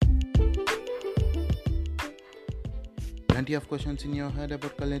Plenty of questions in your head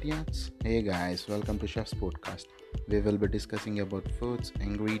about culinary arts? Hey guys, welcome to Chef's Podcast. We will be discussing about foods,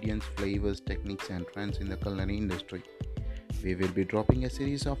 ingredients, flavors, techniques, and trends in the culinary industry. We will be dropping a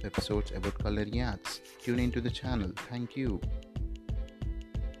series of episodes about culinary arts. Tune into the channel. Thank you.